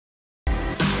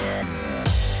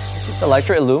This is the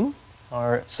Lytro Illum,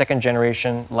 our second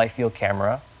generation light field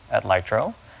camera at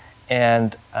Lytro.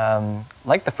 And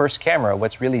like the first camera,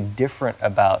 what's really different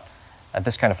about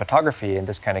this kind of photography and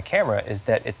this kind of camera is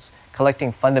that it's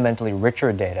collecting fundamentally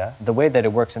richer data. The way that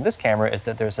it works in this camera is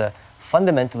that there's a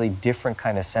fundamentally different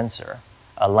kind of sensor,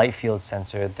 a light field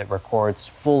sensor that records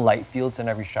full light fields in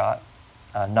every shot,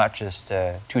 not just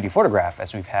a 2D photograph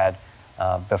as we've had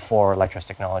before Lytro's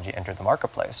technology entered the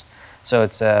marketplace. So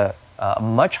it's a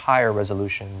much higher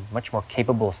resolution, much more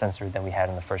capable sensor than we had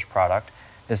in the first product.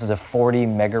 This is a 40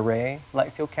 megaray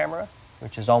light field camera,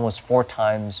 which is almost 4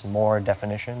 times more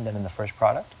definition than in the first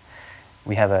product.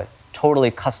 We have a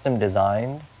totally custom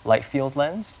designed light field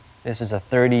lens. This is a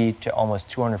 30 to almost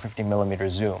 250 millimeter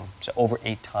zoom, so over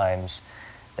 8 times,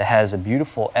 that has a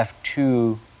beautiful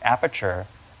f2 aperture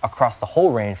across the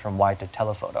whole range from wide to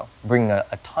telephoto, bringing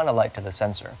a ton of light to the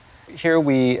sensor. Here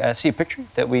we see a picture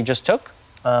that we just took,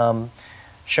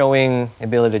 showing the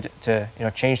ability to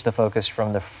change the focus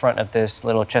from the front of this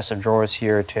little chest of drawers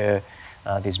here to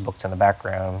these books in the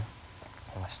background.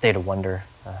 State of Wonder,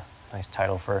 nice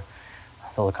title for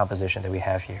the little composition that we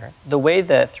have here. The way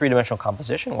that three-dimensional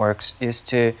composition works is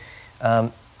to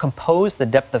compose the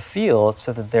depth of field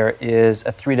so that there is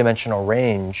a three-dimensional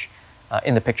range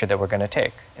in the picture that we're going to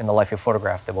take, in the light field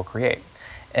photograph that we'll create.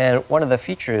 And one of the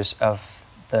features of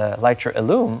the Lytro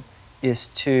Illum is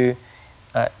to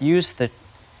use the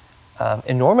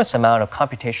enormous amount of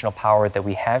computational power that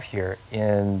we have here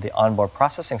in the onboard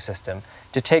processing system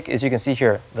to take, as you can see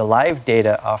here, the live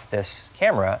data off this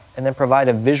camera and then provide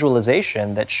a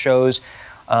visualization that shows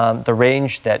the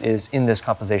range that is in this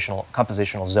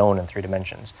compositional zone in 3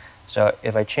 dimensions. So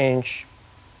if I change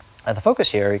the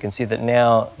focus here, you can see that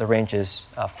now the range is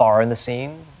far in the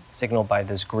scene, signaled by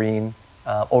this green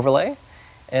overlay.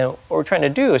 And what we're trying to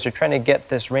do is we're trying to get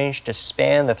this range to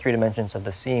span the 3 dimensions of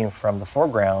the scene from the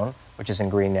foreground, which is in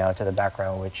green now, to the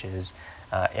background, which is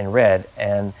in red.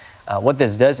 And what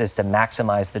this does is to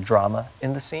maximize the drama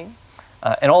in the scene.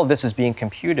 And all of this is being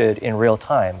computed in real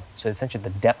time. So essentially the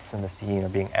depths in the scene are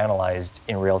being analyzed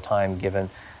in real time given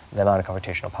the amount of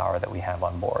computational power that we have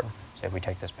on board. So if we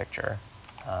take this picture,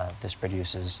 this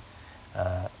produces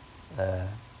the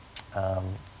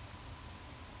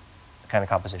kind of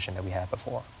composition that we had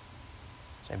before.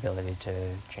 So ability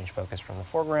to change focus from the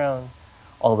foreground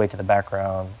all the way to the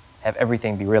background, have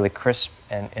everything be really crisp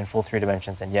and in full 3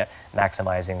 dimensions, and yet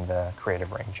maximizing the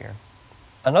creative range here.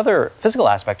 Another physical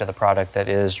aspect of the product that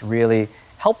is really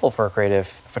helpful for a creative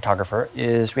photographer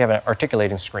is we have an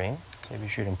articulating screen. So if you're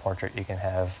shooting portrait, you can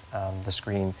have the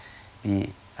screen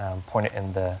be pointed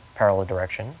in the parallel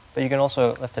direction, but you can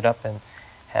also lift it up and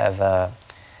have the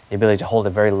ability to hold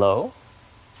it very low.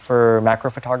 For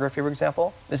macro photography, for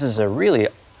example, this is a really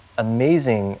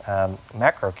amazing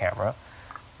macro camera.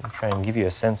 I'll try and give you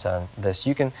a sense on this.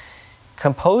 You can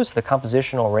compose the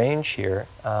compositional range here.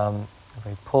 If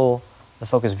we pull the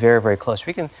focus very, very close,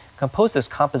 we can compose this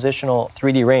compositional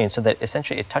 3D range so that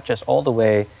essentially it touches all the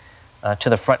way to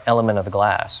the front element of the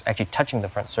glass, actually touching the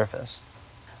front surface.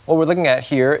 What we're looking at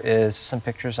here is some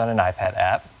pictures on an iPad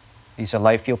app. These are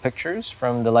light field pictures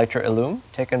from the Lytro Illum,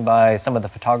 taken by some of the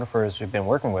photographers we've been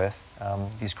working with,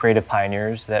 these creative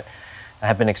pioneers that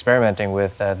have been experimenting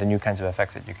with the new kinds of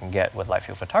effects that you can get with light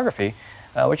field photography.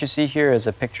 What you see here is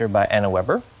a picture by Anna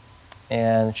Weber,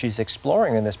 and she's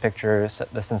exploring in this picture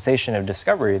the sensation of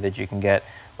discovery that you can get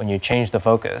when you change the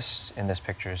focus in this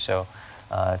picture. So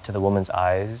to the woman's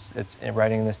eyes that's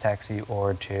riding in this taxi,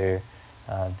 or to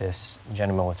this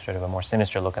gentleman with sort of a more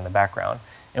sinister look in the background.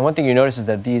 And one thing you notice is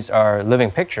that these are living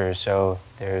pictures, so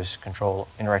there's control,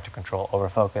 interactive control over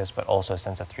focus, but also a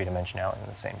sense of 3-dimensionality in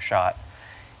the same shot.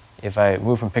 If I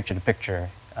move from picture to picture,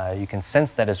 you can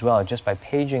sense that as well. Just by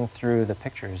paging through the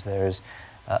pictures, there's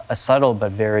a subtle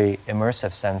but very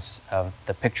immersive sense of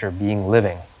the picture being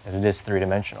living, that it is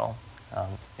 3-dimensional.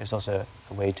 There's also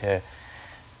a way to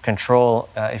control,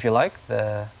 if you like,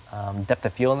 the depth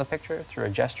of field in the picture through a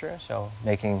gesture, so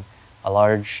making a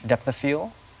large depth of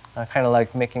field, kind of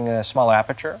like making a smaller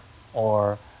aperture,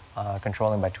 or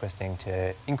controlling by twisting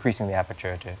to increasing the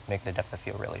aperture to make the depth of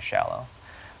field really shallow.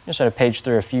 Just sort of page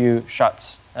through a few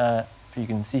shots. You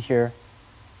can see here,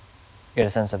 you get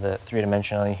a sense of the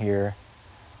 3-dimensionality here,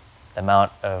 the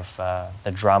amount of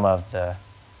the drama of the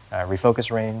refocus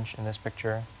range in this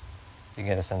picture. You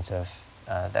get a sense of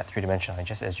that 3-dimensionality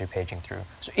just as you're paging through.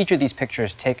 So each of these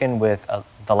pictures taken with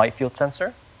the light field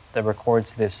sensor that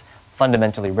records this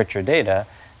fundamentally richer data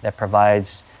that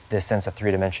provides this sense of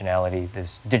 3-dimensionality,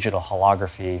 this digital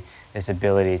holography, this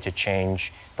ability to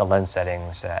change the lens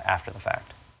settings after the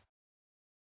fact.